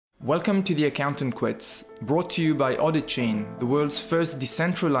Welcome to The Accountant Quits, brought to you by AuditChain, the world's first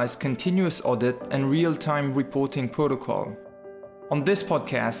decentralized continuous audit and real-time reporting protocol. On this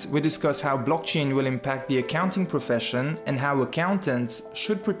podcast, we discuss how blockchain will impact the accounting profession and how accountants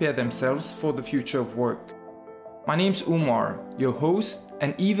should prepare themselves for the future of work. My name's Umar, your host,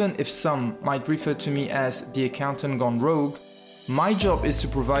 and even if some might refer to me as the accountant gone rogue, my job is to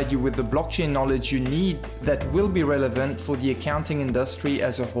provide you with the blockchain knowledge you need that will be relevant for the accounting industry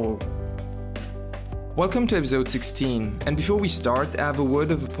as a whole. Welcome to episode 16, and before we start, I have a word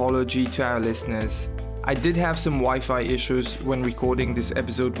of apology to our listeners. I did have some Wi-Fi issues when recording this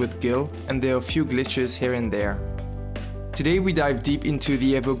episode with Gil, and there are a few glitches here and there. Today we dive deep into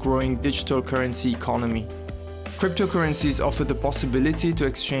the ever-growing digital currency economy. Cryptocurrencies offer the possibility to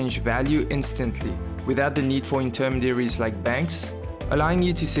exchange value instantly, without the need for intermediaries like banks, allowing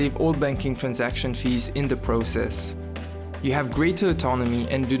you to save all banking transaction fees in the process. You have greater autonomy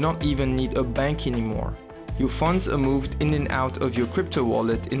and do not even need a bank anymore. Your funds are moved in and out of your crypto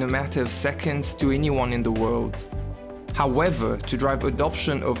wallet in a matter of seconds to anyone in the world. However, to drive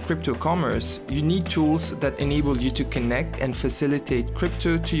adoption of crypto commerce, you need tools that enable you to connect and facilitate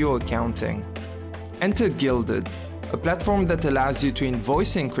crypto to your accounting. Enter Gilded, a platform that allows you to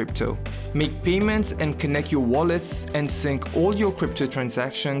invoice in crypto, make payments and connect your wallets and sync all your crypto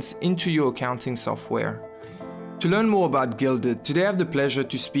transactions into your accounting software. To learn more about Gilded, today I have the pleasure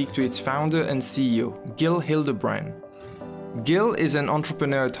to speak to its founder and CEO, Gil Hildebrand. Gil is an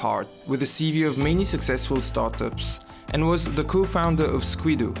entrepreneur at heart with a CV of many successful startups and was the co-founder of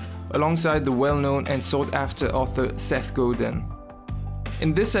Squidoo, alongside the well-known and sought-after author Seth Godin.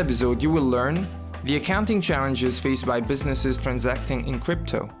 In this episode, you will learn the accounting challenges faced by businesses transacting in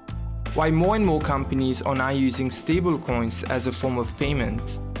crypto, why more and more companies are now using stablecoins as a form of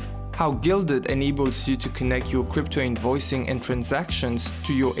payment, how Gilded enables you to connect your crypto invoicing and transactions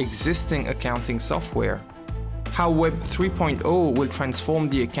to your existing accounting software, how Web 3.0 will transform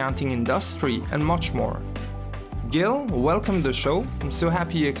the accounting industry, and much more. Gil, welcome to the show. I'm so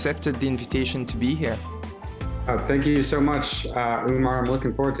happy you accepted the invitation to be here. Thank you so much, Umar. I'm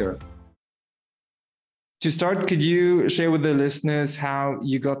looking forward to it. To start, could you share with the listeners how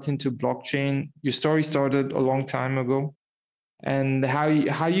you got into blockchain? Your story started a long time ago, and how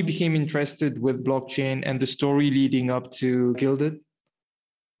you became interested with blockchain and the story leading up to Gilded?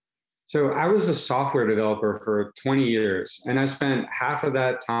 So I was a software developer for 20 years, and I spent half of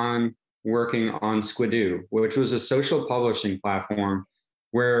that time working on Squidoo, which was a social publishing platform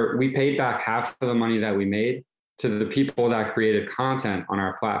where we paid back half of the money that we made to the people that created content on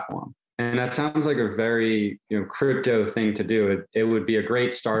our platform. And that sounds like a very crypto thing to do. It would be a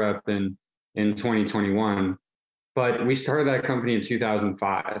great startup in 2021. But we started that company in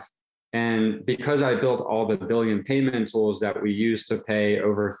 2005. And because I built all the billion payment tools that we use to pay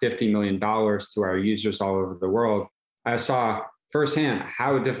over $50 million to our users all over the world, I saw firsthand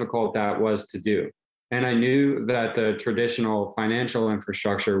how difficult that was to do. And I knew that the traditional financial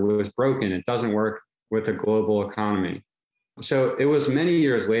infrastructure was broken. It doesn't work with a global economy. So it was many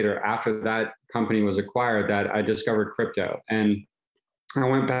years later, after that company was acquired, that I discovered crypto. And I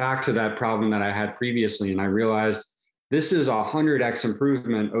went back to that problem that I had previously, and I realized this is 100x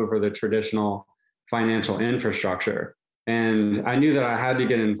improvement over the traditional financial infrastructure. And I knew that I had to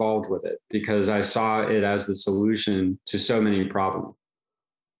get involved with it because I saw it as the solution to so many problems.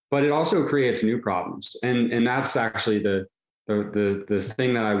 But it also creates new problems. And that's actually the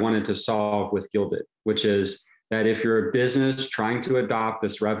thing that I wanted to solve with Gilded, which is that if you're a business trying to adopt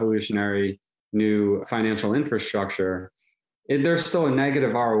this revolutionary new financial infrastructure, there's still a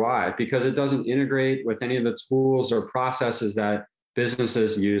negative ROI because it doesn't integrate with any of the tools or processes that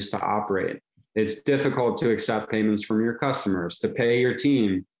businesses use to operate. It's difficult to accept payments from your customers, to pay your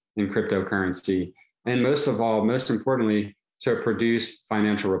team in cryptocurrency, and most of all, most importantly, to produce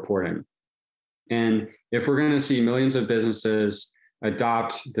financial reporting. And if we're going to see millions of businesses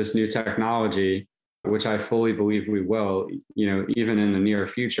adopt this new technology, which I fully believe we will, even in the near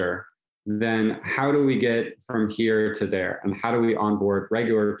future, then how do we get from here to there? And how do we onboard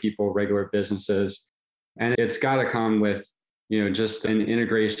regular people, regular businesses? And it's got to come with, just an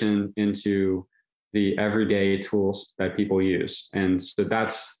integration into the everyday tools that people use. And so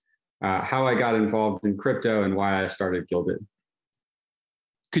that's how I got involved in crypto and why I started Gilded.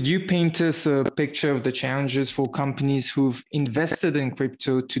 Could you paint us a picture of the challenges for companies who've invested in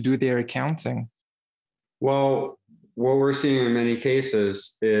crypto to do their accounting? Well, what we're seeing in many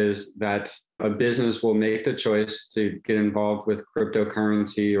cases is that a business will make the choice to get involved with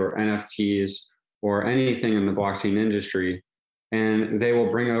cryptocurrency or NFTs or anything in the blockchain industry, and they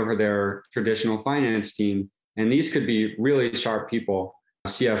will bring over their traditional finance team. And these could be really sharp people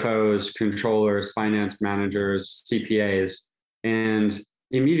CFOs, controllers, finance managers, CPAs, and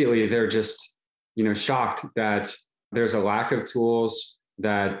immediately they're just, shocked that there's a lack of tools,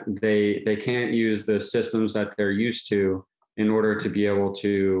 that they can't use the systems that they're used to in order to be able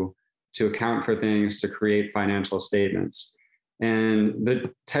to account for things, to create financial statements. And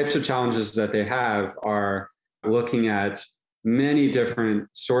the types of challenges that they have are looking at many different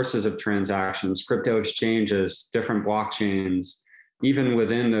sources of transactions, crypto exchanges, different blockchains, even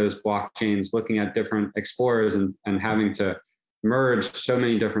within those blockchains, looking at different explorers and having to merge so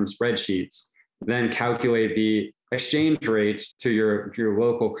many different spreadsheets, then calculate the exchange rates to your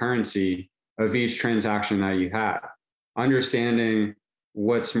local currency of each transaction that you have, understanding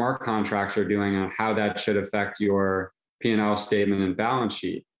what smart contracts are doing and how that should affect your P&L statement and balance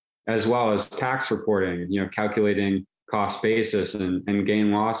sheet, as well as tax reporting, calculating cost basis and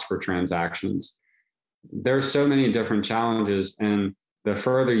gain loss for transactions. There are so many different challenges, and the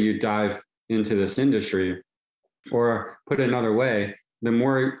further you dive into this industry, or put another way, the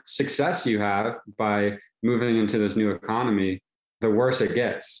more success you have by moving into this new economy, the worse it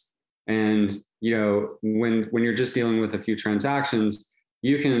gets. And when you're just dealing with a few transactions,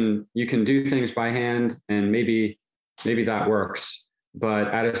 you can do things by hand, and maybe that works. But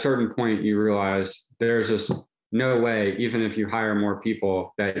at a certain point, you realize there's just no way, even if you hire more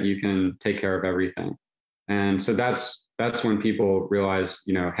people, that you can take care of everything. And so that's when people realize,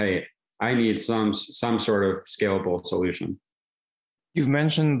 hey, I need some sort of scalable solution. You've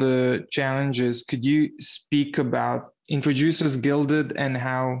mentioned the challenges. Could you introduce us Gilded and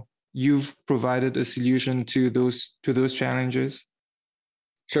how you've provided a solution to those challenges?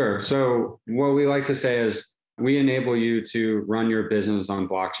 Sure. So what we like to say is we enable you to run your business on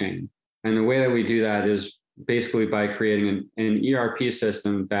blockchain. And the way that we do that is basically by creating an ERP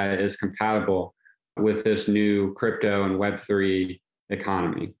system that is compatible with this new crypto and Web3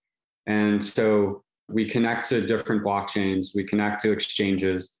 economy. And so we connect to different blockchains, we connect to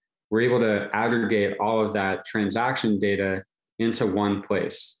exchanges. We're able to aggregate all of that transaction data into one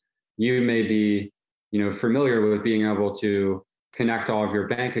place. You may be, familiar with being able to connect all of your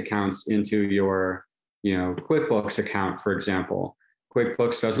bank accounts into your, QuickBooks account, for example.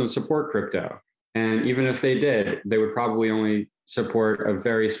 QuickBooks doesn't support crypto. And even if they did, they would probably only support a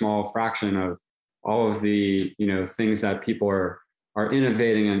very small fraction of all of the, things that people are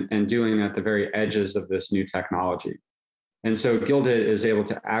innovating and doing at the very edges of this new technology. And so Gilded is able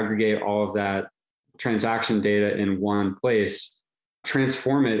to aggregate all of that transaction data in one place,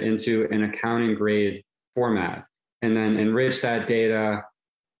 transform it into an accounting grade format, and then enrich that data.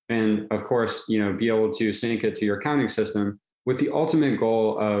 And of course, be able to sync it to your accounting system with the ultimate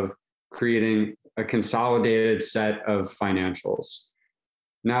goal of creating a consolidated set of financials.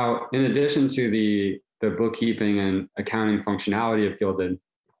 Now, in addition to the bookkeeping and accounting functionality of Gilded,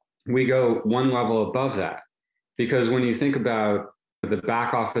 we go one level above that. Because when you think about the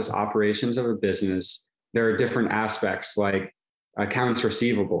back office operations of a business, there are different aspects like accounts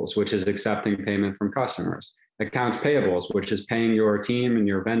receivables, which is accepting payment from customers, accounts payables, which is paying your team and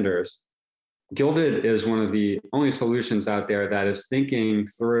your vendors. Gilded is one of the only solutions out there that is thinking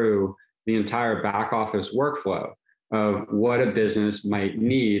through the entire back office workflow of what a business might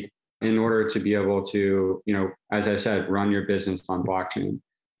need in order to be able to, as I said, run your business on blockchain.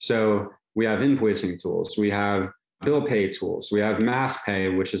 So we have invoicing tools, we have bill pay tools, we have mass pay,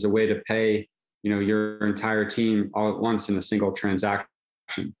 which is a way to pay, your entire team all at once in a single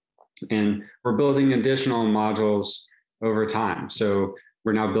transaction. And we're building additional modules over time. So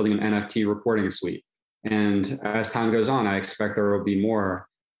we're now building an NFT reporting suite. And as time goes on, I expect there will be more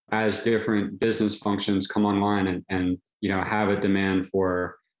as different business functions come online and have a demand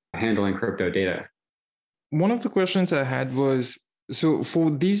for handling crypto data. One of the questions I had was, so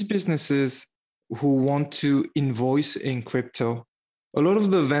for these businesses who want to invoice in crypto, a lot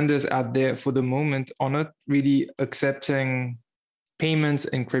of the vendors out there for the moment are not really accepting payments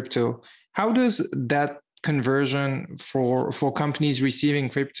in crypto. How does that conversion for companies receiving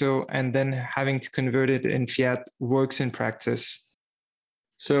crypto and then having to convert it in fiat works in practice?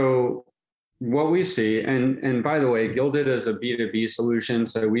 So what we see, and by the way, Gilded is a B2B solution,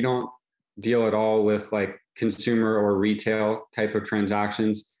 so we don't deal at all with like consumer or retail type of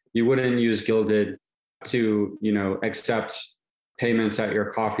transactions. You wouldn't use Gilded to, accept payments at your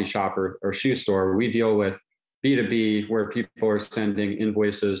coffee shop or shoe store. We deal with B2B where people are sending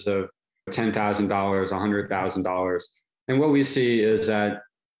invoices of $10,000, $100,000. And what we see is that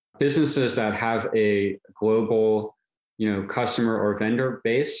businesses that have a global, customer or vendor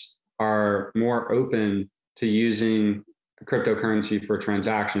base are more open to using cryptocurrency for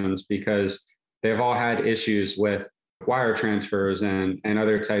transactions because they've all had issues with wire transfers and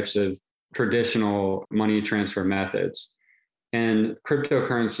other types of traditional money transfer methods. And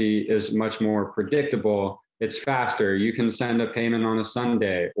cryptocurrency is much more predictable. It's faster. You can send a payment on a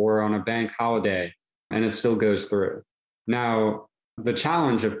Sunday or on a bank holiday, and it still goes through. Now, the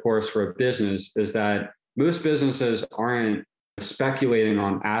challenge, of course, for a business is that most businesses aren't speculating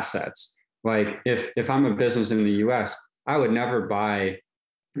on assets. Like if I'm a business in the US, I would never buy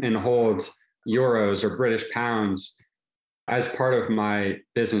and hold euros or British pounds as part of my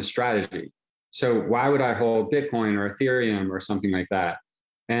business strategy. So why would I hold Bitcoin or Ethereum or something like that?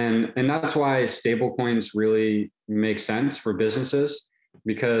 And that's why stablecoins really make sense for businesses,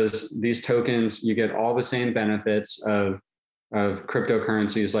 because these tokens, you get all the same benefits of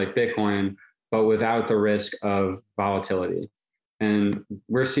cryptocurrencies like Bitcoin, but without the risk of volatility. And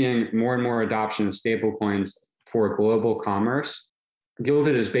we're seeing more and more adoption of stablecoins for global commerce.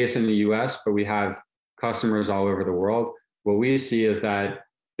 Gilded is based in the US, but we have customers all over the world. What we see is that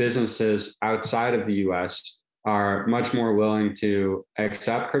businesses outside of the US are much more willing to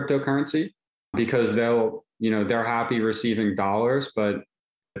accept cryptocurrency because they're happy receiving dollars, but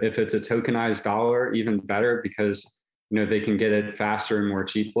if it's a tokenized dollar, even better, because they can get it faster and more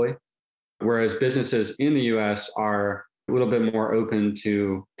cheaply. Whereas businesses in the US are a little bit more open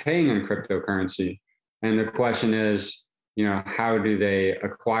to paying in cryptocurrency. And the question is, how do they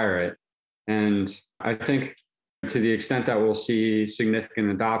acquire it? And I think to the extent that we'll see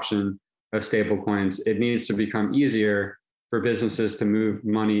significant adoption of stablecoins, it needs to become easier for businesses to move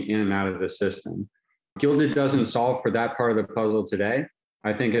money in and out of the system. Gilded doesn't solve for that part of the puzzle today.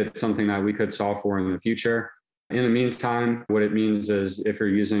 I think it's something that we could solve for in the future. In the meantime, what it means is if you're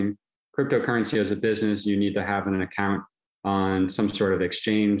using cryptocurrency as a business, you need to have an account on some sort of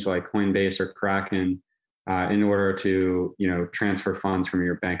exchange like Coinbase or Kraken in order to transfer funds from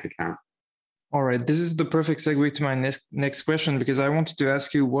your bank account. All right, this is the perfect segue to my next question, because I wanted to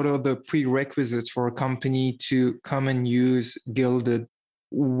ask you, what are the prerequisites for a company to come and use Gilded?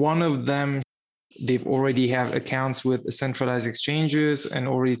 One of them, they've already have accounts with centralized exchanges and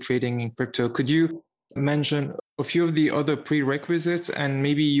already trading in crypto. Could you mention a few of the other prerequisites and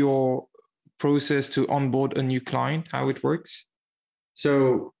maybe your process to onboard a new client, how it works?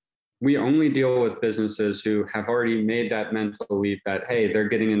 So we only deal with businesses who have already made that mental leap that, hey, they're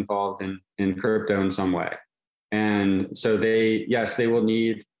getting involved in crypto in some way. And so they will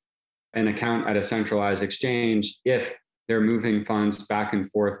need an account at a centralized exchange if they're moving funds back and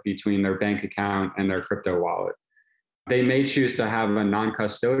forth between their bank account and their crypto wallet. They may choose to have a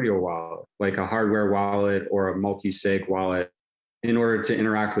non-custodial wallet, like a hardware wallet or a multi-sig wallet, in order to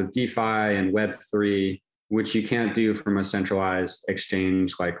interact with DeFi and Web3, which you can't do from a centralized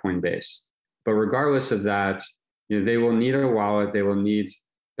exchange like Coinbase. But regardless of that, they will need a wallet, they will need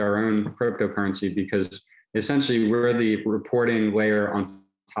their own cryptocurrency, because essentially we're the reporting layer on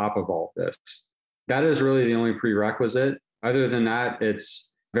top of all this. That is really the only prerequisite. Other than that,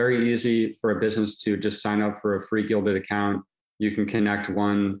 it's very easy for a business to just sign up for a free Gilded account. You can connect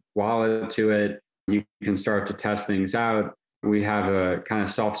one wallet to it. You can start to test things out. We have a kind of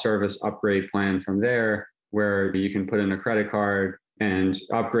self-service upgrade plan from there where you can put in a credit card and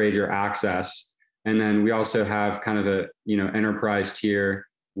upgrade your access. And then we also have kind of a enterprise tier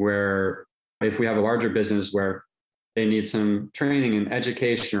where if we have a larger business where they need some training and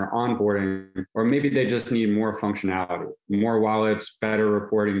education or onboarding, or maybe they just need more functionality, more wallets, better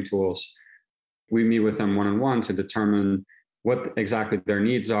reporting tools, we meet with them one-on-one to determine what exactly their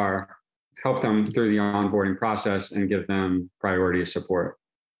needs are, help them through the onboarding process, and give them priority support.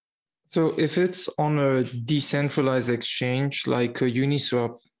 So if it's on a decentralized exchange like a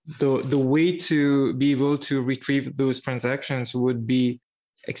Uniswap, the way to be able to retrieve those transactions would be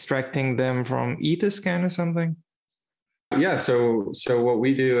extracting them from Etherscan or something? Yeah, so what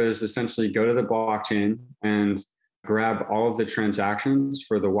we do is essentially go to the blockchain and grab all of the transactions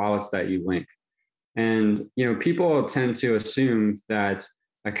for the wallets that you link. And people tend to assume that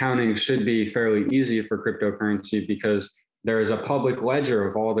accounting should be fairly easy for cryptocurrency because there is a public ledger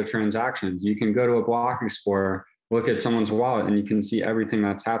of all the transactions. You can go to a block explorer, look at someone's wallet, and you can see everything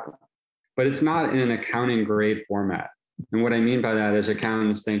that's happened. But it's not in an accounting grade format. And what I mean by that is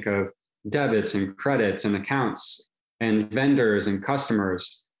accountants think of debits and credits and accounts and vendors and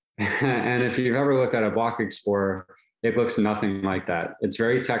customers. And if you've ever looked at a block explorer, it looks nothing like that. It's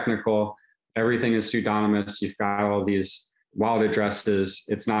very technical. Everything is pseudonymous. You've got all these wallet addresses.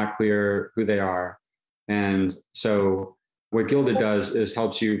 It's not clear who they are. And so what Gilded does is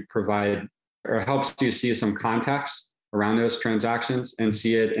helps you see some context around those transactions and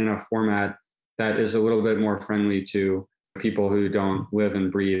see it in a format that is a little bit more friendly to people who don't live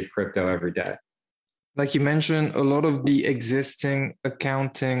and breathe crypto every day. Like you mentioned, a lot of the existing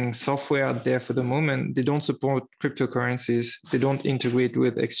accounting software out there for the moment, they don't support cryptocurrencies. They don't integrate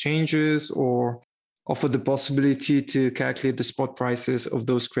with exchanges or offer the possibility to calculate the spot prices of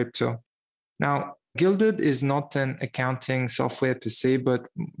those crypto. Now, Gilded is not an accounting software per se, but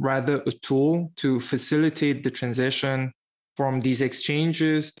rather a tool to facilitate the transition from these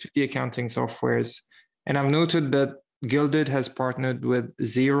exchanges to the accounting softwares. And I've noted that Gilded has partnered with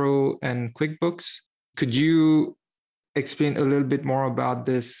Xero and QuickBooks. Could you explain a little bit more about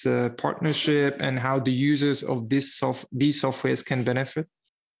this partnership and how the users of these softwares can benefit?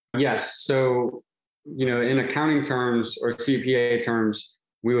 Yes. So, in accounting terms or CPA terms,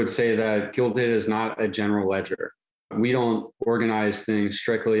 we would say that Gilded is not a general ledger. We don't organize things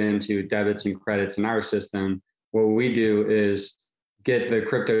strictly into debits and credits in our system. What we do is get the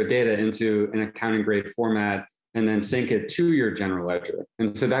crypto data into an accounting grade format and then sync it to your general ledger.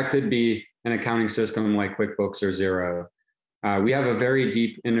 And so that could be an accounting system like QuickBooks or Xero. We have a very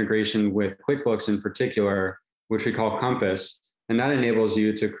deep integration with QuickBooks in particular, which we call Compass. And that enables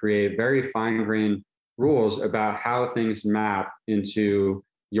you to create very fine-grained rules about how things map into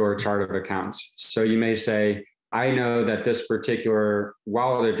your chart of accounts. So you may say, I know that this particular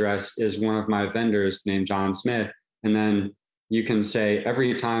wallet address is one of my vendors named John Smith. And then you can say,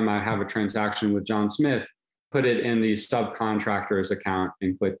 every time I have a transaction with John Smith, put it in the subcontractor's account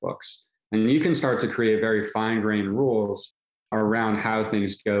in QuickBooks. And you can start to create very fine-grained rules around how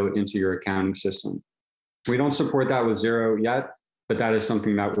things go into your accounting system. We don't support that with Xero yet, but that is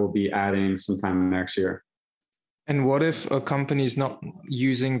something that we'll be adding sometime next year. And what if a company is not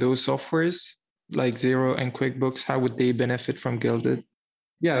using those softwares like Xero and QuickBooks? How would they benefit from Gilded?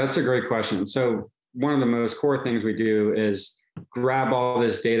 Yeah, that's a great question. So one of the most core things we do is grab all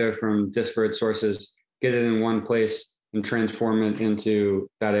this data from disparate sources, get it in one place, and transform it into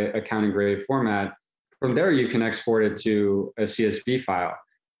that accounting grade format. From there, you can export it to a CSV file.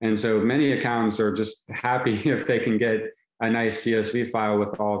 And so many accountants are just happy if they can get a nice CSV file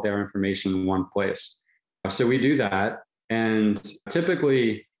with all their information in one place. So we do that. And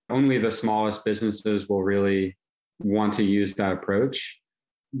typically, only the smallest businesses will really want to use that approach.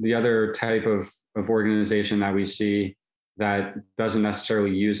 The other type of organization that we see that doesn't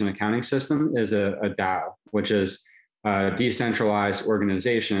necessarily use an accounting system is a DAO, which is a decentralized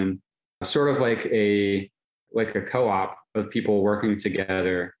organization, sort of like a co-op of people working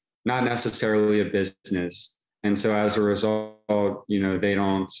together, not necessarily a business. And so as a result, they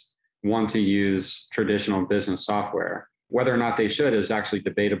don't want to use traditional business software. Whether or not they should is actually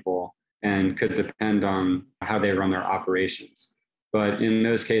debatable and could depend on how they run their operations. But in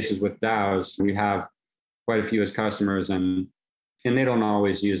those cases with DAOs, we have quite a few as customers, and they don't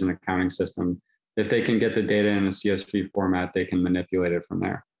always use an accounting system. If they can get the data in a CSV format, they can manipulate it from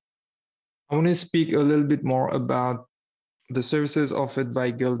there. I want to speak a little bit more about the services offered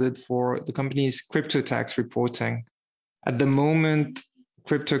by Gilded for the company's crypto tax reporting. At the moment,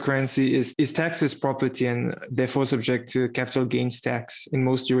 cryptocurrency is taxed as property and therefore subject to capital gains tax in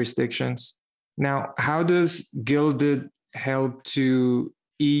most jurisdictions. Now, how does Gilded help to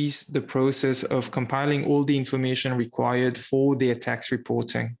ease the process of compiling all the information required for their tax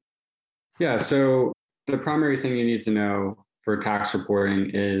reporting? Yeah, so the primary thing you need to know for tax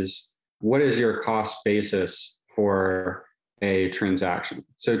reporting is what is your cost basis for a transaction.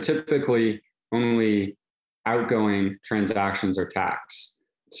 So typically only outgoing transactions are taxed.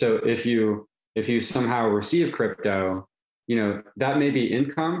 So if you somehow receive crypto, that may be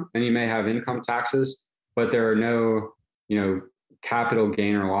income and you may have income taxes, but there are no, capital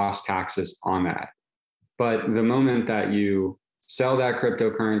gain or loss taxes on that. But the moment that you sell that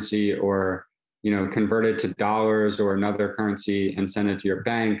cryptocurrency or, convert it to dollars or another currency and send it to your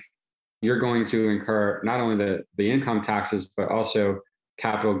bank, you're going to incur not only the income taxes, but also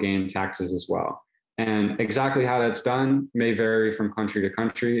capital gain taxes as well. And exactly how that's done may vary from country to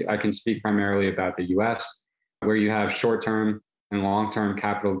country. I can speak primarily about the US, where you have short-term and long-term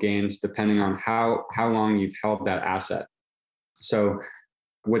capital gains depending on how long you've held that asset. So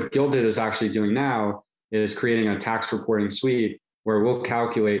what Gilded is actually doing now is creating a tax reporting suite where we'll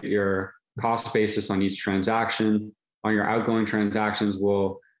calculate your cost basis on each transaction. On your outgoing transactions,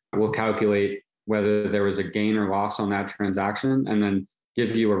 we'll calculate whether there was a gain or loss on that transaction and then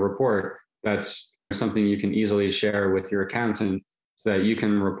give you a report that's something you can easily share with your accountant so that you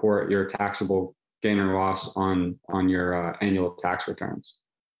can report your taxable gain or loss on your annual tax returns.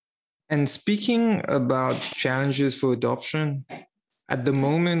 And speaking about challenges for adoption, at the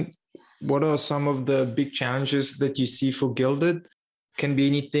moment, what are some of the big challenges that you see for Gilded? Can be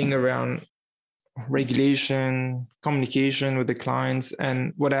anything around regulation, communication with the clients.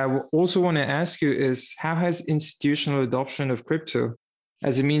 And what I also want to ask you is, how has institutional adoption of crypto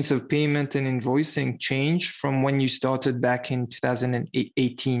as a means of payment and invoicing changed from when you started back in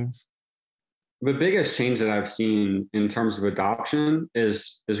 2018? The biggest change that I've seen in terms of adoption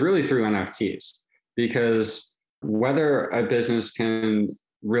is really through NFTs, because whether a business can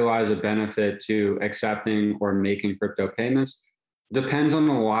realize a benefit to accepting or making crypto payments depends on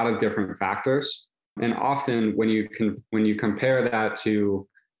a lot of different factors. And often when you compare that to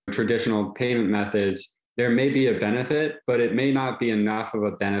traditional payment methods, there may be a benefit, but it may not be enough of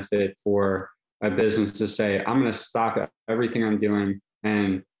a benefit for a business to say, I'm going to stop everything I'm doing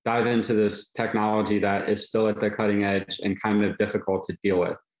and dive into this technology that is still at the cutting edge and kind of difficult to deal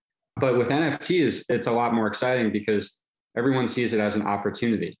with. But with NFTs, it's a lot more exciting because everyone sees it as an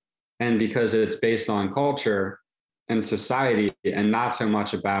opportunity. And because it's based on culture and society and not so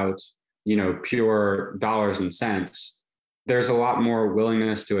much about, pure dollars and cents, there's a lot more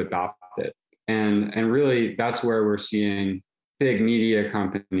willingness to adopt it. And really, that's where we're seeing big media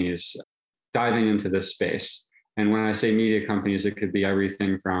companies diving into this space. And when I say media companies, it could be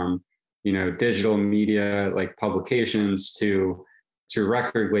everything from, digital media like publications to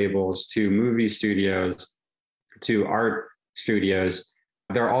record labels, to movie studios, to art studios.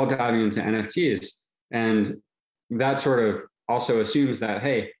 They're all diving into NFTs. And that sort of also assumes that,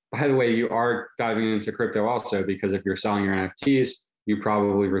 hey, by the way, you are diving into crypto also, because if you're selling your NFTs, you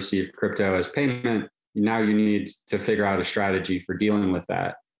probably receive crypto as payment. Now you need to figure out a strategy for dealing with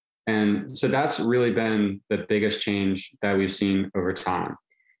that. And so that's really been the biggest change that we've seen over time.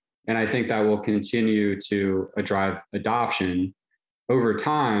 And I think that will continue to drive adoption over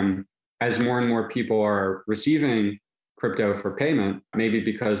time as more and more people are receiving crypto for payment, maybe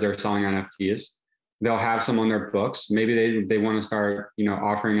because they're selling NFTs. They'll have some on their books. Maybe they want to start,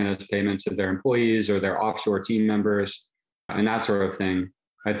 offering it as payment to their employees or their offshore team members and that sort of thing.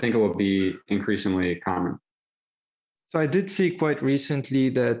 I think it will be increasingly common. So I did see quite recently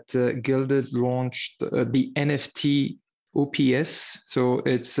that Gilded launched the NFT OPS. So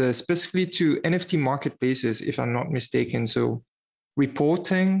it's specifically to NFT marketplaces, if I'm not mistaken. So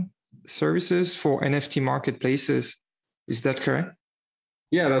reporting services for NFT marketplaces. Is that correct?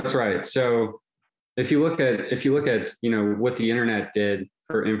 Yeah, that's right. So if you look at what the internet did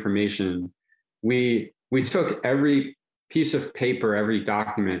for information, we took every piece of paper, every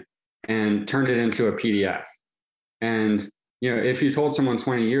document, and turned it into a PDF. And if you told someone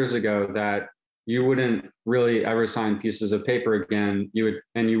 20 years ago that you wouldn't really ever sign pieces of paper again,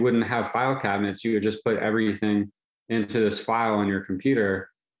 you wouldn't have file cabinets, you would just put everything into this file on your computer,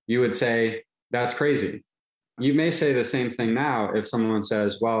 you would say, that's crazy. You may say the same thing now if someone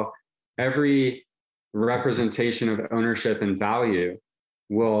says, well, every representation of ownership and value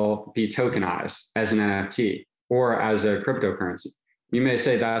will be tokenized as an NFT or as a cryptocurrency. You may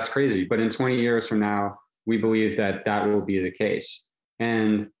say that's crazy, but in 20 years from now, we believe that will be the case.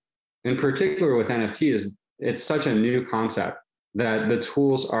 And in particular with NFTs, it's such a new concept that the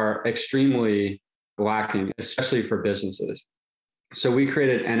tools are extremely lacking, especially for businesses. So we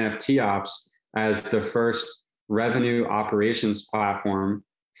created NFT Ops as the first revenue operations platform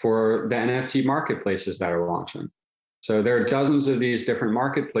for the NFT marketplaces that are launching. So there are dozens of these different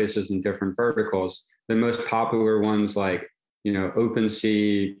marketplaces in different verticals. The most popular ones like,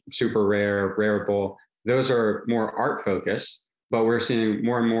 OpenSea, Super Rare, Rareable, those are more art focused, but we're seeing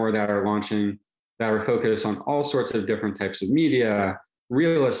more and more that are launching that are focused on all sorts of different types of media,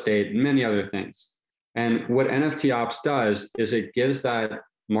 real estate, and many other things. And what NFT Ops does is it gives that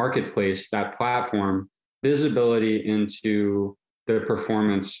marketplace, that platform, visibility into the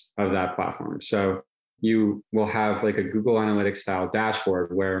performance of that platform. So you will have like a Google Analytics style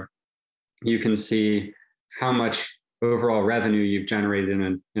dashboard where you can see how much overall revenue you've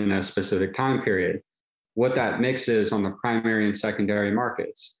generated in a specific time period, what that mix is on the primary and secondary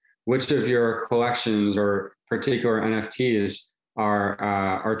markets, which of your collections or particular NFTs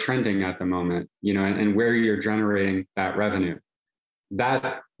are trending at the moment, and where you're generating that revenue.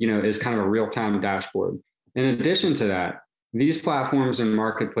 That, is kind of a real-time dashboard. In addition to that, these platforms and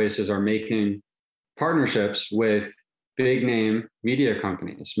marketplaces are making partnerships with big name media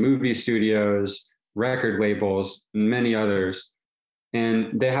companies, movie studios, record labels, and many others.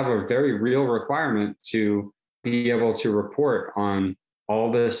 And they have a very real requirement to be able to report on all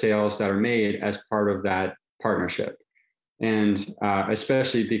the sales that are made as part of that partnership. And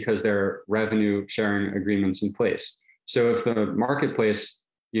especially because there are revenue sharing agreements in place. So if the marketplace,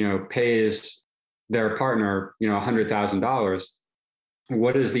 pays their partner, $100,000,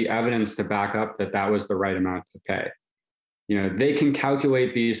 what is the evidence to back up that was the right amount to pay? They can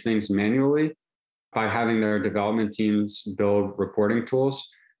calculate these things manually, by having their development teams build reporting tools.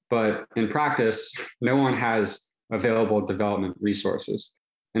 But in practice, no one has available development resources.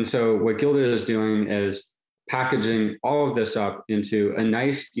 And so what Gilded is doing is packaging all of this up into a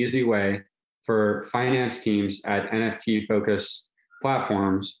nice, easy way for finance teams at NFT-focused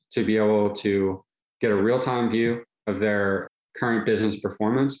platforms to be able to get a real-time view of their current business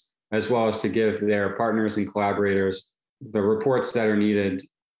performance, as well as to give their partners and collaborators the reports that are needed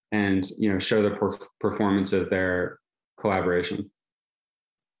and show the performance of their collaboration.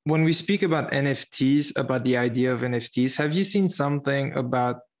 When we speak about NFTs, about the idea of NFTs, have you seen something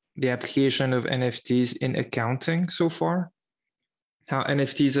about the application of NFTs in accounting so far? How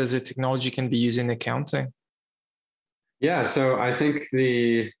NFTs as a technology can be used in accounting? Yeah, so I think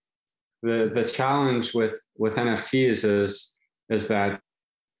the challenge with NFTs is that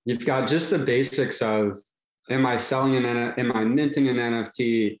you've got just the basics of, am I minting an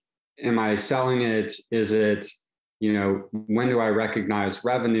NFT? Am I selling it? Is it, when do I recognize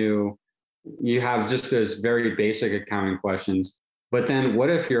revenue? You have just those very basic accounting questions. But then what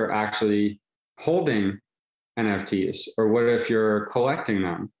if you're actually holding NFTs, or what if you're collecting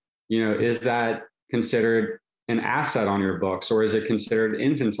them? Is that considered an asset on your books, or is it considered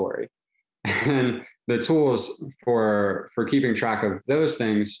inventory? And the tools for keeping track of those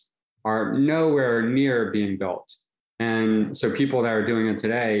things are nowhere near being built. And so people that are doing it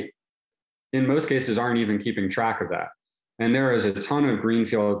today, in most cases, aren't even keeping track of that. And there is a ton of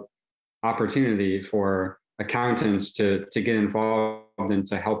greenfield opportunity for accountants to get involved and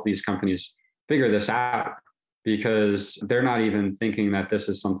to help these companies figure this out, because they're not even thinking that this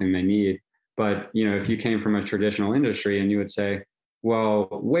is something they need. But if you came from a traditional industry and you would say, well,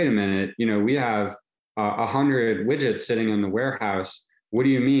 wait a minute, we have 100 widgets sitting in the warehouse. What do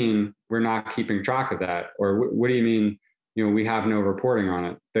you mean we're not keeping track of that? Or what do you mean, we have no reporting on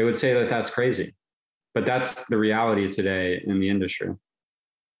it? They would say that that's crazy. But that's the reality today in the industry.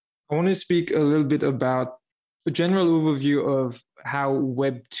 I want to speak a little bit about a general overview of how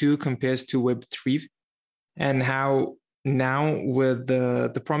Web 2 compares to Web 3, and how now with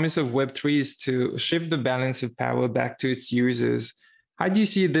the promise of Web 3 is to shift the balance of power back to its users. How do you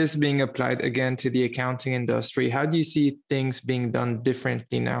see this being applied again to the accounting industry? How do you see things being done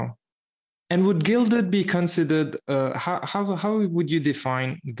differently now? And would Gilded be considered, how would you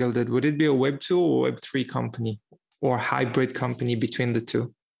define Gilded? Would it be a Web 2 or Web 3 company, or hybrid company between the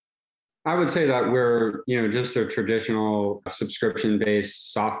two? I would say that we're, just a traditional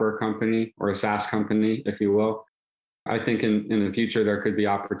subscription-based software company, or a SaaS company, if you will. I think in the future, there could be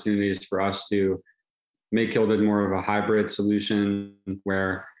opportunities for us to make Gilded more of a hybrid solution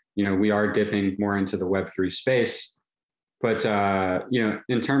where, we are dipping more into the Web3 space. But,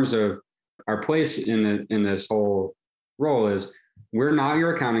 in terms of our place in this whole role is, we're not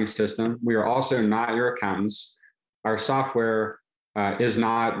your accounting system. We are also not your accountants. Our software is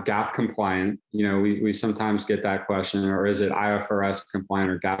not GAAP compliant. We sometimes get that question, or is it IFRS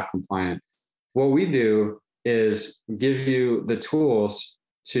compliant or GAAP compliant? What we do is give you the tools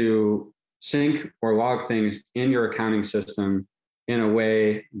to sync or log things in your accounting system in a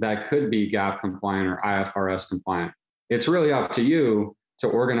way that could be GAAP compliant or IFRS compliant. It's really up to you to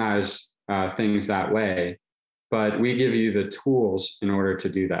organize things that way, but we give you the tools in order to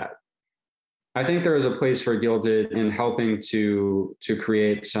do that. I think there is a place for Gilded in helping to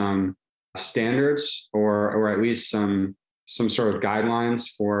create some standards, or at least some sort of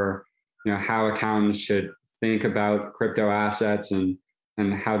guidelines for how accountants should think about crypto assets and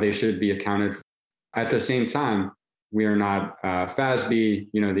how they should be accounted for. At the same time, we are not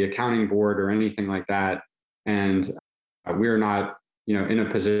FASB, the accounting board or anything like that, and we're not in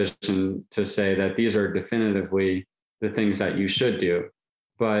a position to say that these are definitively the things that you should do.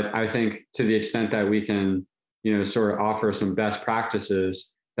 But I think to the extent that we can, sort of offer some best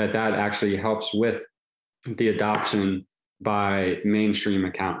practices, that actually helps with the adoption by mainstream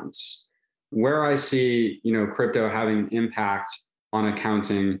accountants. Where I see, crypto having impact on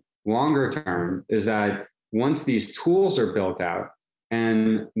accounting longer term is that once these tools are built out,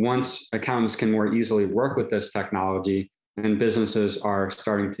 and once accountants can more easily work with this technology and businesses are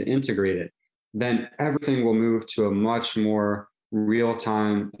starting to integrate it, then everything will move to a much more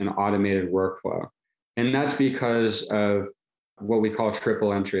real-time and automated workflow. And that's because of what we call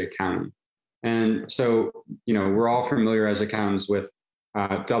triple entry accounting. And so, we're all familiar as accountants with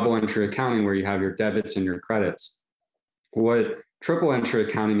double entry accounting, where you have your debits and your credits. What triple entry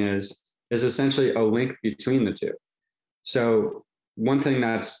accounting is essentially a link between the two. So one thing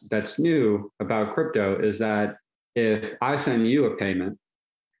that's new about crypto is that if I send you a payment,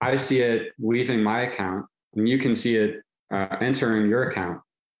 I see it leaving my account, and you can see it entering your account.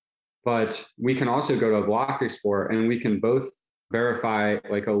 but we can also go to a block explorer and we can both verify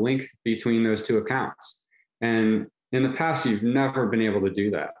like a link between those two accounts. And in the past, you've never been able to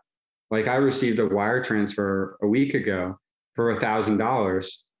do that. Like I received a wire transfer a week ago for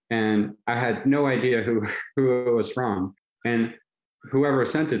 $1,000 and I had no idea who it was from. And whoever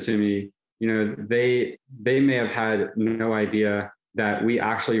sent it to me, they may have had no idea that we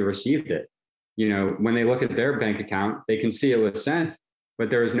actually received it. When they look at their bank account, they can see it was sent, but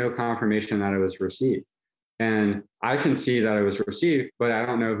there was no confirmation that it was received. And I can see that it was received, but I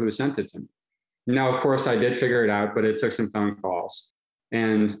don't know who sent it to me. Now, of course, I did figure it out, but it took some phone calls.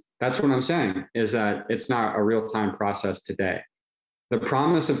 And that's what I'm saying, is that it's not a real-time process today. The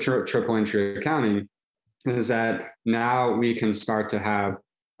promise of triple entry accounting is that now we can start to have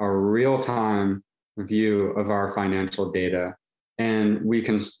a real-time view of our financial data, and we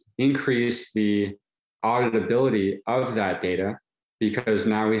can increase the auditability of that data because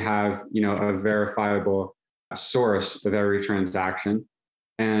now we have, a verifiable source of every transaction.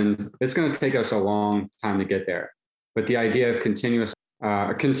 And it's going to take us a long time to get there. But the idea of continuous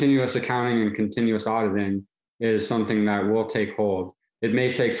accounting and continuous auditing is something that will take hold. It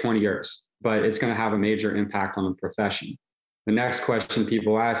may take 20 years, but it's going to have a major impact on the profession. The next question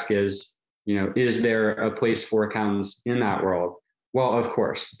people ask is there a place for accountants in that world? Well, of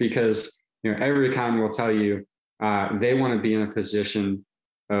course, because every accountant will tell you they want to be in a position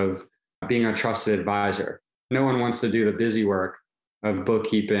of being a trusted advisor. No one wants to do the busy work of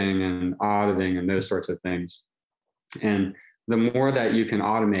bookkeeping and auditing and those sorts of things. And the more that you can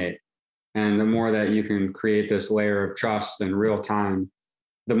automate and the more that you can create this layer of trust and real time,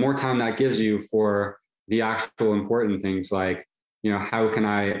 the more time that gives you for the actual important things like, how can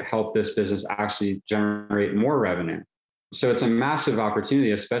I help this business actually generate more revenue? So it's a massive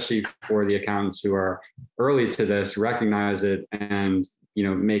opportunity, especially for the accountants who are early to this, recognize it and,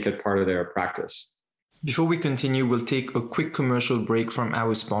 make it part of their practice. Before we continue, we'll take a quick commercial break from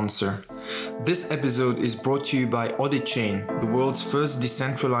our sponsor. This episode is brought to you by AuditChain, the world's first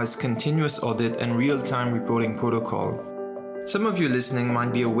decentralized continuous audit and real-time reporting protocol. Some of you listening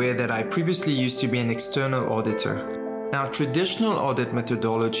might be aware that I previously used to be an external auditor. Now, traditional audit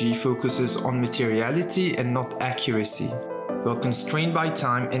methodology focuses on materiality and not accuracy. We're constrained by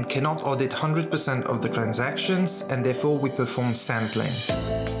time and cannot audit 100% of the transactions, and therefore we perform sampling.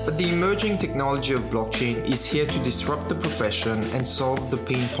 But the emerging technology of blockchain is here to disrupt the profession and solve the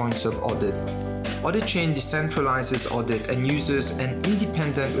pain points of audit. AuditChain decentralizes audit and uses an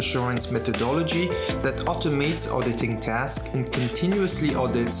independent assurance methodology that automates auditing tasks and continuously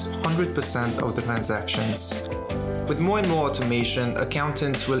audits 100% of the transactions. With more and more automation,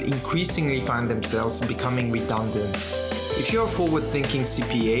 accountants will increasingly find themselves becoming redundant. If you're a forward-thinking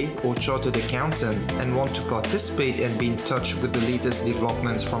CPA or chartered accountant and want to participate and be in touch with the latest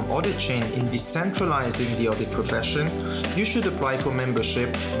developments from AuditChain in decentralizing the audit profession, you should apply for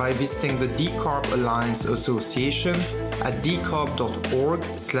membership by visiting the Decarb Alliance Association at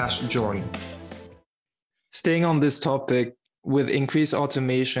decarb.org/join. Staying on this topic, with increased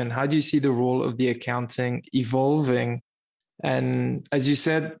automation, how do you see the role of the accounting evolving? And as you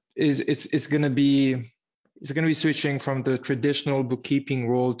said, it's going to be switching from the traditional bookkeeping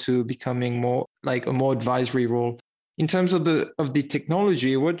role to becoming more like a more advisory role. In terms of the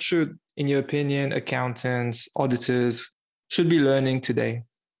technology, what should, in your opinion, accountants, auditors should be learning today?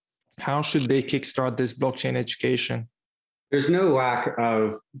 How should they kickstart this blockchain education? There's no lack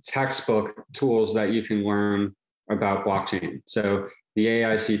of textbook tools that you can learn about blockchain. So the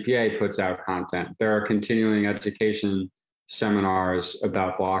AICPA puts out content. There are continuing education seminars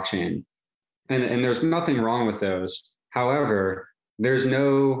about blockchain. And there's nothing wrong with those. However, there's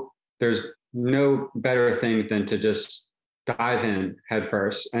no better thing than to just dive in head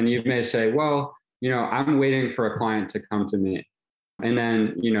first. And you may say, well, I'm waiting for a client to come to me and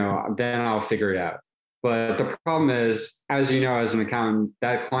then I'll figure it out. But the problem is, as you know, as an accountant,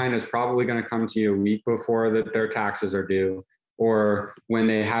 that client is probably going to come to you a week before their taxes are due, or when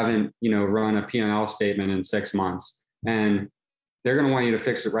they haven't, run a P&L statement in 6 months, and they're going to want you to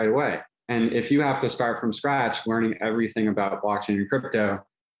fix it right away. And if you have to start from scratch, learning everything about blockchain and crypto,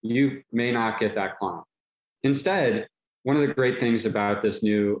 you may not get that client. Instead, one of the great things about this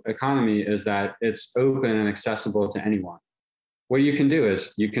new economy is that it's open and accessible to anyone. What you can do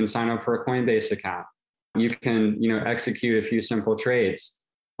is you can sign up for a Coinbase account. You can, execute a few simple trades.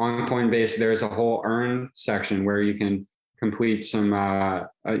 On Coinbase, there's a whole earn section where you can complete some, a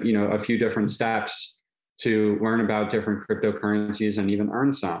few different steps to learn about different cryptocurrencies and even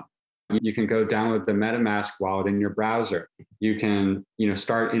earn some. You can go download the MetaMask wallet in your browser. You can,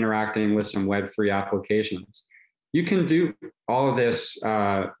 start interacting with some Web3 applications. you can do all of this,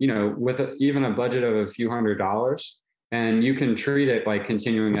 with even a budget of a few $100s, and you can treat it like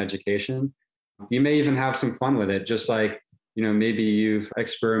continuing education. You may even have some fun with it, just like, maybe you've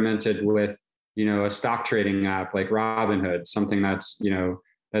experimented with, a stock trading app like Robinhood, something that's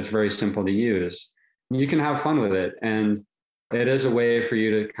very simple to use. You can have fun with it. And it is a way for you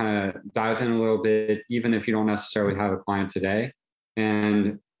to kind of dive in a little bit, even if you don't necessarily have a client today,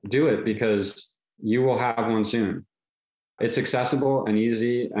 and do it because you will have one soon. It's accessible and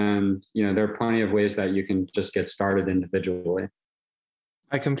easy. And, there are plenty of ways that you can just get started individually.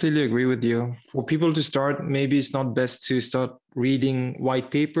 I completely agree with you. For people to start, maybe it's not best to start reading white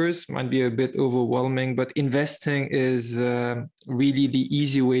papers, might be a bit overwhelming, but investing is really the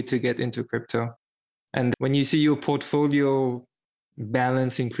easy way to get into crypto. And when you see your portfolio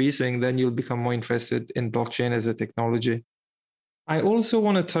balance increasing, then you'll become more interested in blockchain as a technology. I also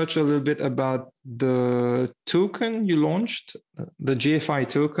want to touch a little bit about the token you launched, the GFI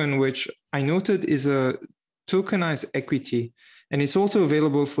token, which I noted is a tokenized equity. And it's also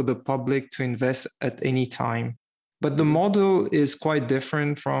available for the public to invest at any time. But the model is quite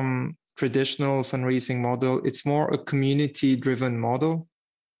different from traditional fundraising model. It's more a community-driven model.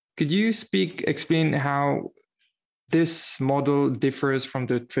 Could you explain how this model differs from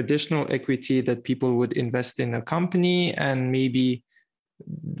the traditional equity that people would invest in a company, and maybe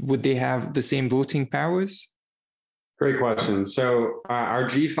would they have the same voting powers? Great question. So our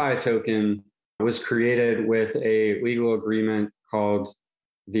GFI token was created with a legal agreement called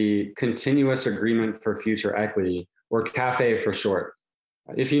the Continuous Agreement for Future Equity, or CAFE for short.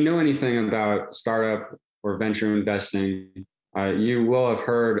 If you know anything about startup or venture investing, you will have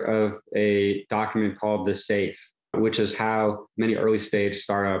heard of a document called the SAFE, which is how many early stage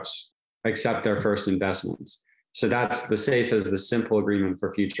startups accept their first investments. So that's the SAFE is the Simple Agreement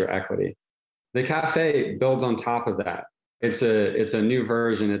for Future Equity. The CAFE builds on top of that. It's a new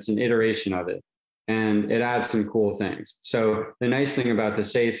version, it's an iteration of it, and it adds some cool things. So the nice thing about the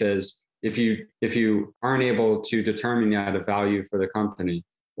SAFE is if you aren't able to determine yet a value for the company,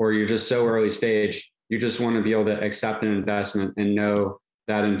 or you're just so early stage, you just want to be able to accept an investment and know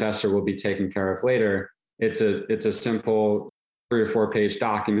that investor will be taken care of later. It's a simple 3 or 4 page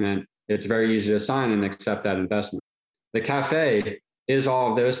document. It's very easy to sign and accept that investment. The CAFE is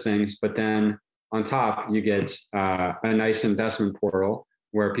all of those things, but then on top, you get a nice investment portal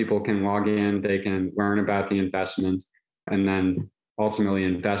where people can log in, they can learn about the investment, and then ultimately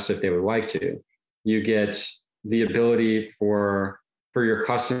invest if they would like to. You get the ability for your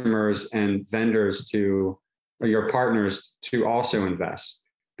customers and vendors or your partners to also invest,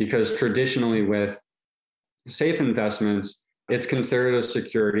 because traditionally with safe investments, it's considered a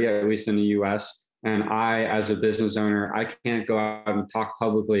security, at least in the US. And I, as a business owner, I can't go out and talk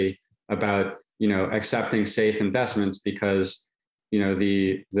publicly about, accepting safe investments because,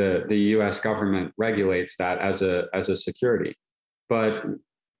 the US government regulates that as a security. But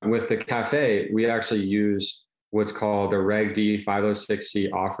with the CAFE, we actually use what's called a Reg D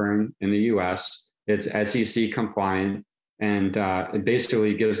 506C offering in the US. It's SEC compliant, and it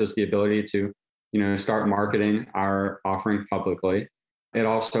basically gives us the ability to, start marketing our offering publicly. It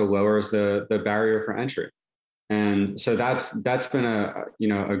also lowers the barrier for entry. And so that's been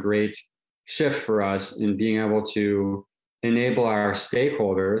a great shift for us in being able to enable our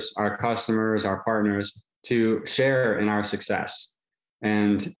stakeholders, our customers, our partners to share in our success.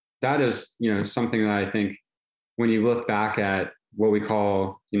 And that is, something that I think when you look back at what we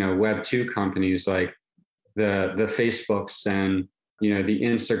call, Web 2 companies like the Facebooks and, the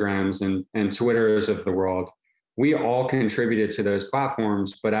Instagrams and Twitters of the world, we all contributed to those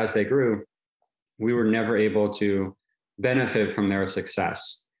platforms, but as they grew, we were never able to benefit from their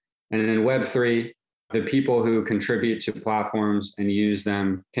success. And in Web3, the people who contribute to platforms and use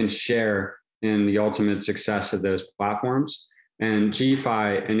them can share in the ultimate success of those platforms. And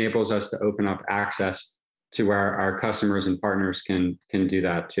GFI enables us to open up access to where our customers and partners can do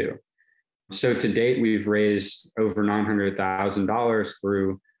that too. So to date, we've raised over $900,000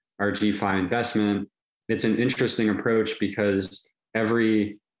 through our GFI investment. It's an interesting approach because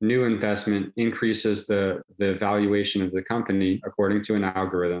every new investment increases the valuation of the company according to an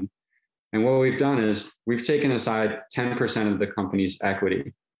algorithm. And what we've done is we've taken aside 10% of the company's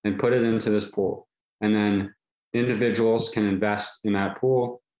equity and put it into this pool. And then individuals can invest in that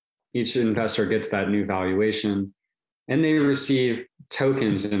pool. Each investor gets that new valuation, and they receive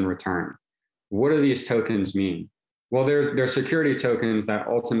tokens in return. What do these tokens mean? Well, they're security tokens that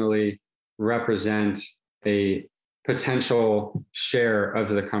ultimately represent a potential share of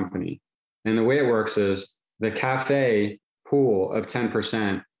the company. And the way it works is the CAFE pool of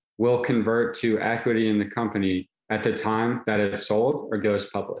 10% will convert to equity in the company at the time that it's sold or goes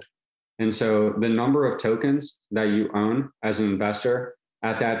public. And so the number of tokens that you own as an investor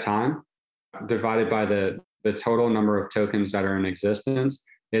at that time, divided by the total number of tokens that are in existence,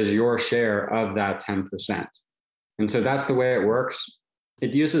 is your share of that 10%. And so that's the way it works.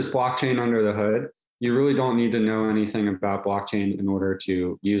 It uses blockchain under the hood. You really don't need to know anything about blockchain in order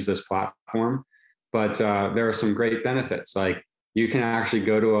to use this platform. But there are some great benefits. Like you can actually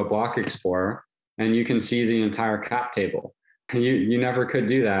go to a block explorer and you can see the entire cap table. You never could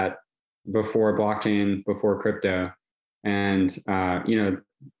do that before blockchain, before crypto. And,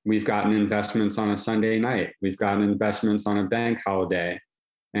 we've gotten investments on a Sunday night. We've gotten investments on a bank holiday.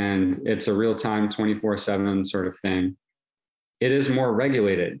 And it's a real-time 24/7 sort of thing. It is more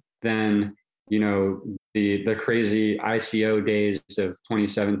regulated than, the crazy ICO days of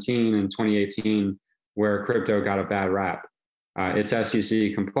 2017 and 2018, where crypto got a bad rap. It's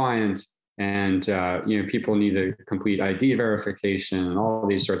SEC compliant, and people need to complete ID verification and all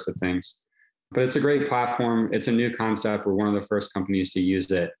these sorts of things. But it's a great platform. It's a new concept. We're one of the first companies to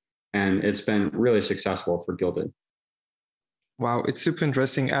use it, and it's been really successful for Gilded. Wow, it's super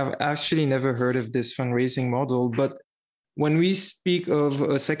interesting. I've actually never heard of this fundraising model, but when we speak of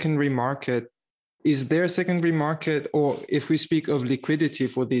a secondary market, is there a secondary market? Or if we speak of liquidity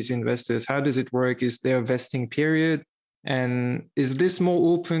for these investors, how does it work? Is there a vesting period? And is this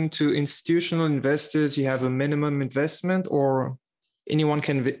more open to institutional investors? You have a minimum investment, or anyone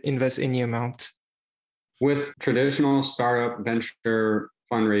can invest any amount? With traditional startup venture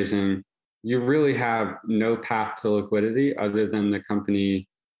fundraising, you really have no path to liquidity other than the company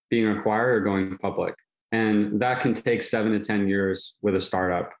being acquired or going public. And that can take 7 to 10 years with a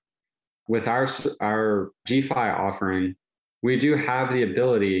startup. With our GFi offering, we do have the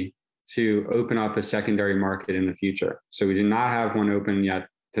ability to open up a secondary market in the future. So we do not have one open yet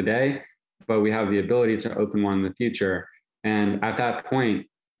today, but we have the ability to open one in the future. And at that point,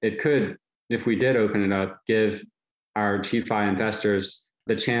 it could, if we did open it up, give our GFi investors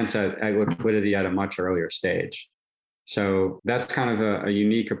the chance at liquidity at a much earlier stage. So that's kind of a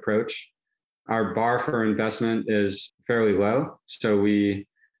unique approach. Our bar for investment is fairly low. So we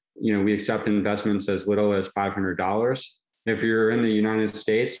accept investments as little as $500. If you're in the United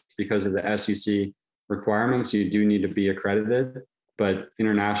States, because of the SEC requirements, you do need to be accredited, but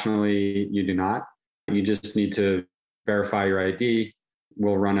internationally, you do not. You just need to verify your ID.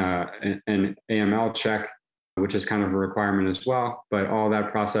 We'll run an AML check, which is kind of a requirement as well. But all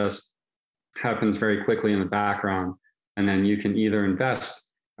that process happens very quickly in the background. And then you can either invest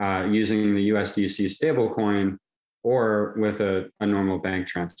using the USDC stablecoin or with a normal bank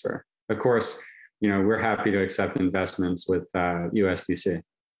transfer. Of course, we're happy to accept investments with USDC.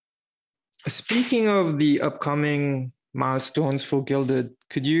 Speaking of the upcoming milestones for Gilded,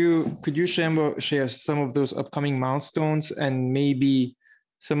 could you share some of those upcoming milestones and maybe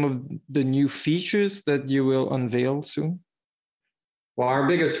some of the new features that you will unveil soon? Well, our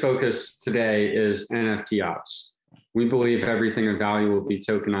biggest focus today is NFT ops. We believe everything of value will be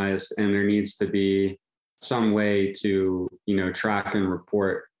tokenized, and there needs to be some way to, track and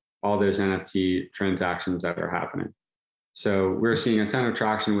report all those NFT transactions that are happening. So we're seeing a ton of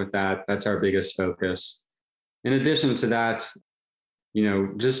traction with that. That's our biggest focus. In addition to that,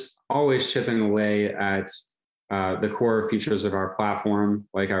 just always chipping away at the core features of our platform,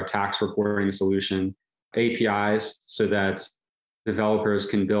 like our tax reporting solution, APIs, so that developers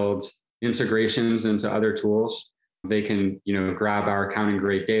can build integrations into other tools. They can, grab our accounting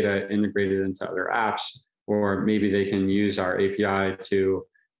grade data, integrate it into other apps, or maybe they can use our API to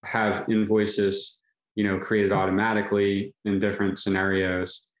have invoices, created automatically in different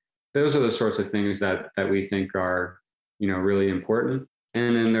scenarios. Those are the sorts of things that we think are, really important.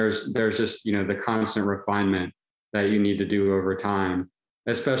 And then there's just, the constant refinement that you need to do over time,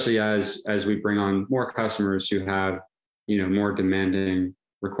 especially as we bring on more customers who have, more demanding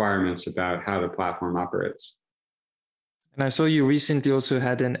requirements about how the platform operates. And I saw you recently also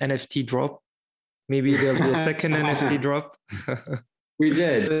had an NFT drop. Maybe there'll be a second NFT drop. We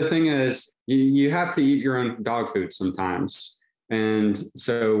did. The thing is, you have to eat your own dog food sometimes. And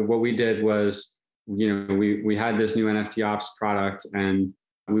so what we did was, we had this new NFT ops product, and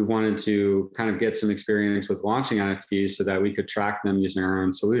we wanted to kind of get some experience with launching NFTs so that we could track them using our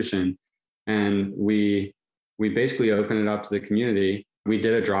own solution. And we basically opened it up to the community. We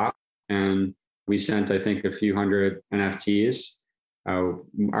did a drop, and we sent, I think, a few hundred NFTs.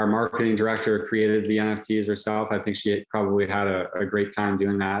 Our marketing director created the NFTs herself. I think she probably had a great time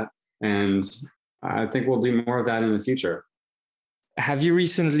doing that. And I think we'll do more of that in the future. Have you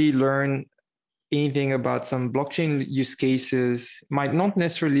recently learned anything about some blockchain use cases, might not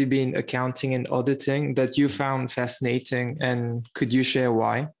necessarily be in accounting and auditing, that you found fascinating, and could you share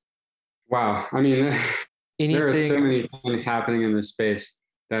why? Wow. I mean, there are so Anything? many things happening in this space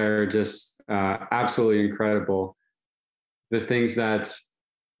that are just absolutely incredible. The things that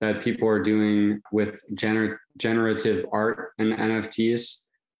people are doing with generative art and NFTs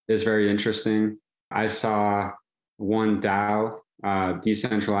is very interesting. I saw one DAO,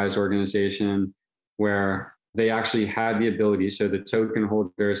 decentralized organization, where they actually had the ability, so the token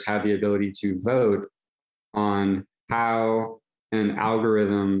holders had the ability to vote on how an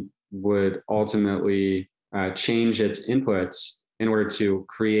algorithm would ultimately change its inputs in order to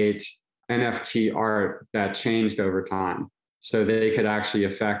create NFT art that changed over time. So they could actually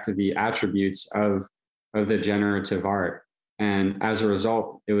affect the attributes of the generative art. And as a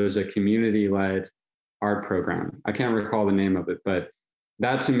result, it was a community-led art program. I can't recall the name of it, but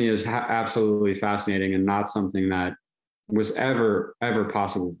that to me is absolutely fascinating and not something that was ever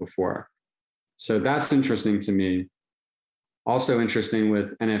possible before. So that's interesting to me. Also interesting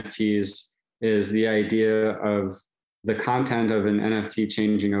with NFTs is the idea of the content of an NFT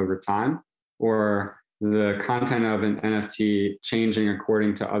changing over time, or the content of an NFT changing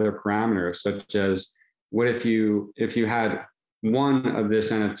according to other parameters, such as what if you had one of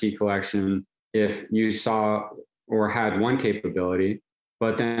this NFT collection, if you saw or had one capability,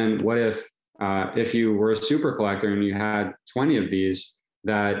 but then what if you were a super collector and you had 20 of these,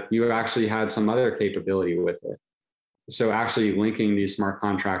 that you actually had some other capability with it. So actually linking these smart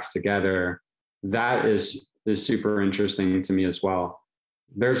contracts together, that is super interesting to me as well.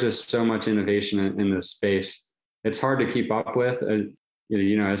 There's just so much innovation in this space. It's hard to keep up with,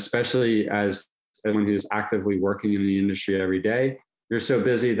 especially as someone who's actively working in the industry every day. You're so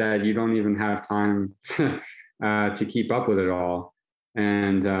busy that you don't even have time to keep up with it all.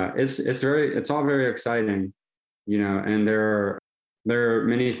 And it's all very exciting, and there are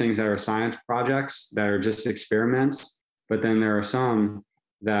many things that are science projects that are just experiments, but then there are some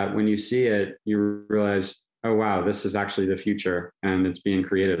that when you see it, you realize, oh, wow, this is actually the future and it's being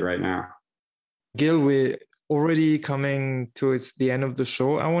created right now. Gil, we're already coming towards the end of the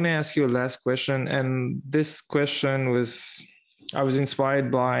show. I want to ask you a last question. And this question I was inspired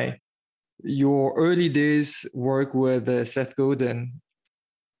by your early days work with Seth Godin.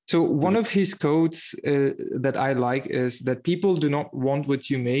 So one of his quotes that I like is that people do not want what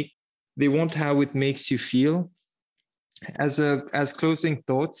you make, they want how it makes you feel. As closing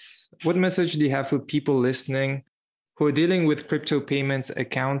thoughts, what message do you have for people listening who are dealing with crypto payments,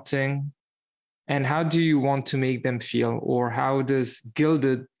 accounting, and how do you want to make them feel, or how does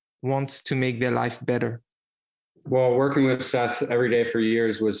Gilded want to make their life better? Well, working with Seth every day for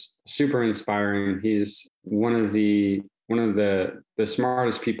years was super inspiring. He's one of the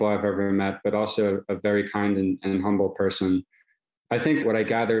smartest people I've ever met, but also a very kind and humble person. I think what I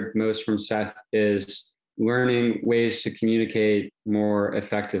gathered most from Seth is learning ways to communicate more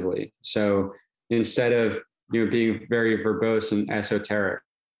effectively. So instead of being very verbose and esoteric,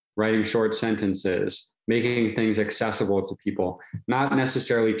 writing short sentences, making things accessible to people, not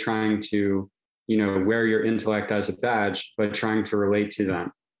necessarily trying to wear your intellect as a badge, but trying to relate to them.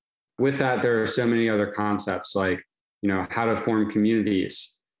 With that, there are so many other concepts like how to form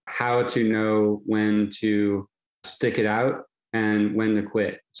communities, how to know when to stick it out and when to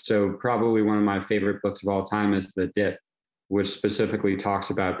quit. So probably one of my favorite books of all time is The Dip, which specifically talks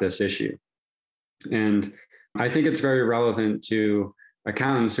about this issue. And I think it's very relevant to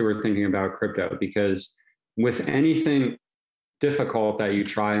accountants who are thinking about crypto, because with anything difficult that you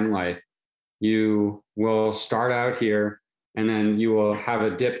try in life, you will start out here and then you will have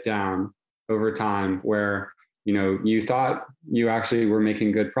a dip down over time where you thought you actually were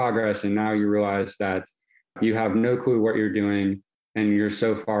making good progress, and now you realize that you have no clue what you're doing and you're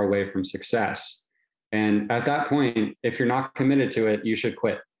so far away from success. And at that point, if you're not committed to it, you should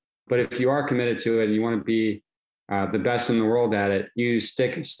quit. But if you are committed to it and you want to be the best in the world at it, you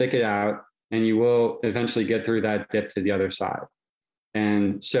stick it out and you will eventually get through that dip to the other side.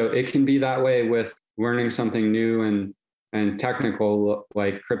 And so it can be that way with learning something new and technical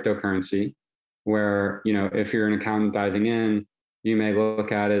like cryptocurrency, where, if you're an accountant diving in, you may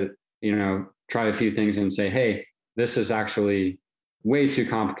look at it, try a few things and say, hey, this is actually way too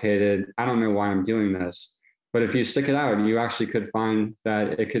complicated. I don't know why I'm doing this. But if you stick it out, you actually could find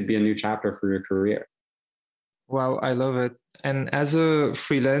that it could be a new chapter for your career. Wow, I love it. And as a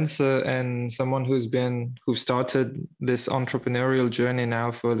freelancer and someone who started this entrepreneurial journey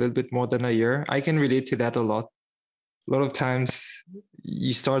now for a little bit more than a year, I can relate to that a lot. A lot of times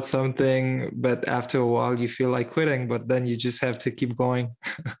you start something, but after a while you feel like quitting, but then you just have to keep going.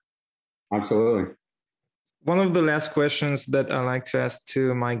 Absolutely. One of the last questions that I like to ask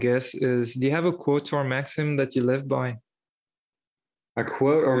to my guests is, do you have a quote or maxim that you live by? A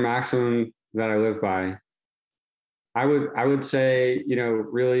quote or maxim that I live by. I would say,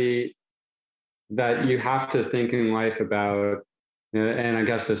 really that you have to think in life about, and I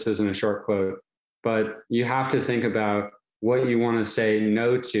guess this isn't a short quote, but you have to think about what you want to say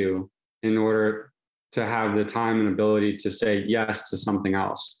no to in order to have the time and ability to say yes to something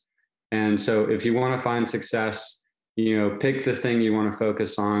else. And so if you want to find success, pick the thing you want to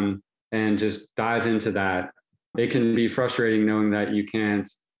focus on and just dive into that. It can be frustrating knowing that you can't,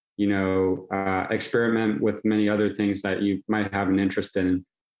 experiment with many other things that you might have an interest in.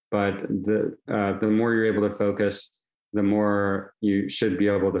 But the more you're able to focus, the more you should be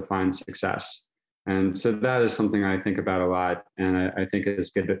able to find success. And so that is something I think about a lot. And I think it is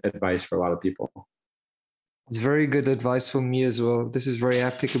good advice for a lot of people. It's very good advice for me as well. This is very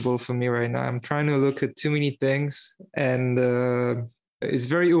applicable for me right now. I'm trying to look at too many things, and it's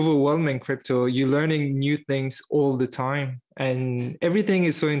very overwhelming, crypto. You're learning new things all the time, and everything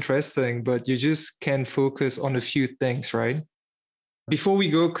is so interesting, but you just can't focus on a few things, right? Before we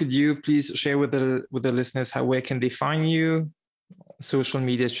go, could you please share with the listeners where can they find you, social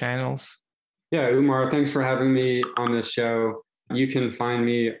media channels? Yeah, Umar, thanks for having me on this show. You can find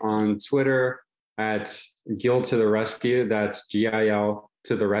me on Twitter at Gil to the Rescue. That's GIL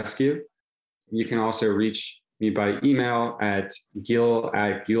to the Rescue. You can also reach me by email at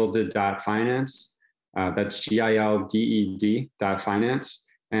gilded.finance. That's GILDED.finance.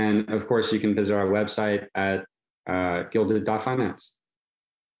 And of course, you can visit our website at gilded.finance.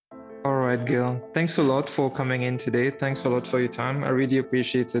 All right, Gil. Thanks a lot for coming in today. Thanks a lot for your time. I really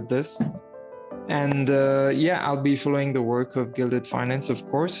appreciated this. And I'll be following the work of Gilded Finance, of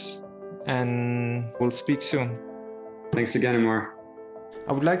course. And we'll speak soon. Thanks again, Umar.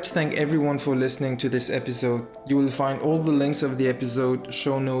 I would like to thank everyone for listening to this episode. You will find all the links of the episode,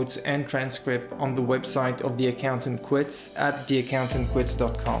 show notes, and transcript on the website of The Accountant Quits at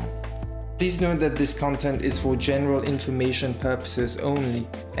theaccountantquits.com. Please note that this content is for general information purposes only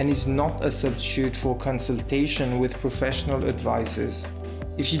and is not a substitute for consultation with professional advisors.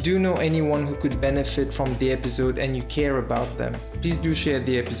 If you do know anyone who could benefit from the episode and you care about them, please do share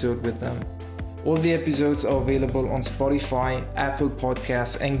the episode with them. All the episodes are available on Spotify, Apple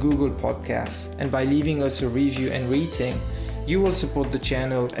Podcasts, and Google Podcasts. And by leaving us a review and rating, you will support the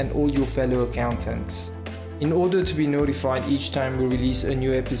channel and all your fellow accountants. In order to be notified each time we release a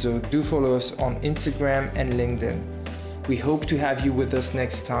new episode, do follow us on Instagram and LinkedIn. We hope to have you with us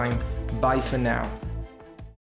next time. Bye for now.